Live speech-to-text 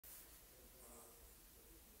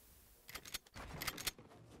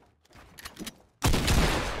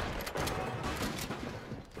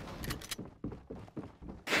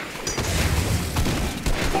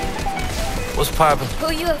poppin'?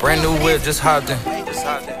 Brand new whip, just hopped in.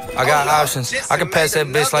 I got options, I can pass that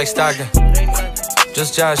bitch like Stockton.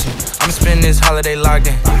 Just joshing, I'm spending this holiday locked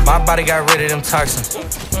in. My body got rid of them toxins.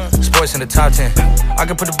 Sports in the top 10. I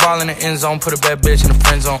can put the ball in the end zone, put a bad bitch in the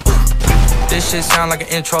friend zone. This shit sound like an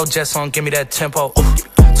intro jet song, give me that tempo.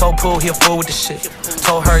 Told Pool he a fool with the shit.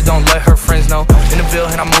 Told her don't let her friends know. In the Ville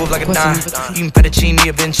and I move like a dime. Eating fettuccine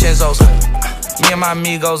at Vincenzo's. Me and my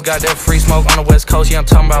amigos got that free smoke on the West Coast. Yeah, I'm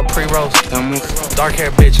talking about pre-rolls. Dark hair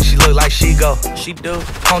bitch and she look like she go. She do.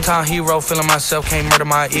 Hometown hero, feeling myself, can't murder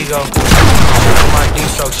my ego. My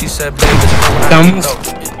D-stroke, she said baby,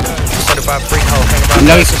 certified freak hoe, hang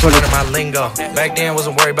about my lingo. Back then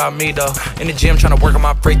wasn't worried about me though. In the gym trying to work on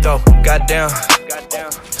my free throw. Goddamn,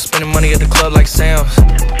 spending money at the club like Sam's.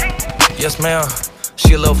 Yes ma'am,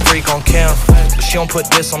 she a little freak on cam, but she don't put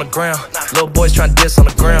this on the ground. Little boys tryna diss on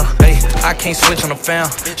the ground. Hey, I can't switch on the fan.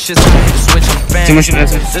 Shit's gonna hit the switch on the fan.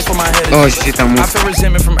 This where my head is. I feel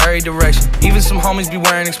resentment from every direction. Even some homies be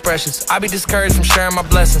wearing expressions. I be discouraged from sharing my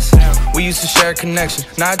blessings. We used to share a connection.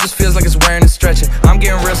 Now it just feels like it's wearing and stretching. I'm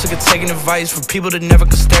getting real sick of taking advice from people that never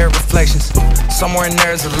could stare at reflections. Somewhere in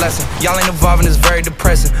there is a lesson. Y'all ain't evolving, it's very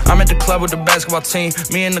depressing. I'm at the club with the basketball team.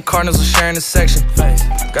 Me and the Cardinals are sharing a section.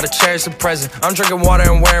 Gotta cherish the present. I'm drinking water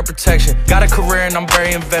and wearing protection. Got a career and I'm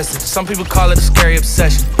very invested. Some people call it a scary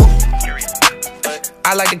obsession.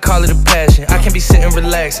 I like to call it a passion. I can't be sitting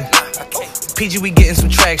relaxing. PG, we getting some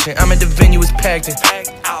traction. I'm at the venue, it's packed in.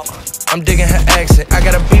 I'm digging her accent. I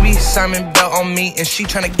got a BB Simon belt on me and she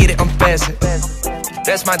tryna get it unfastened.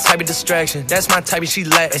 That's my type of distraction. That's my type of she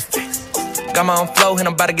Latin. Got my own flow and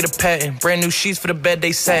I'm about to get a patent. Brand new sheets for the bed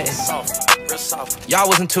they satin. Y'all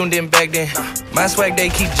wasn't tuned in back then. My swag they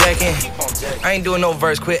keep jacking. I ain't doing no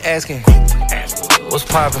verse, quit asking. What's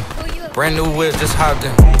poppin'? Brand new whip, just hopped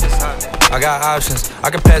in. I got options, I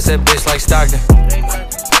can pass that bitch like Stockton.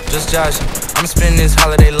 Just joshing, I'm spending this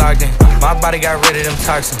holiday locked in. My body got rid of them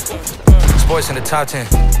toxins. Sports in the top 10.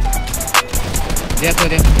 Dia tu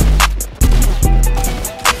dia.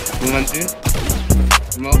 Membantu.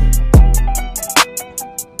 Mau.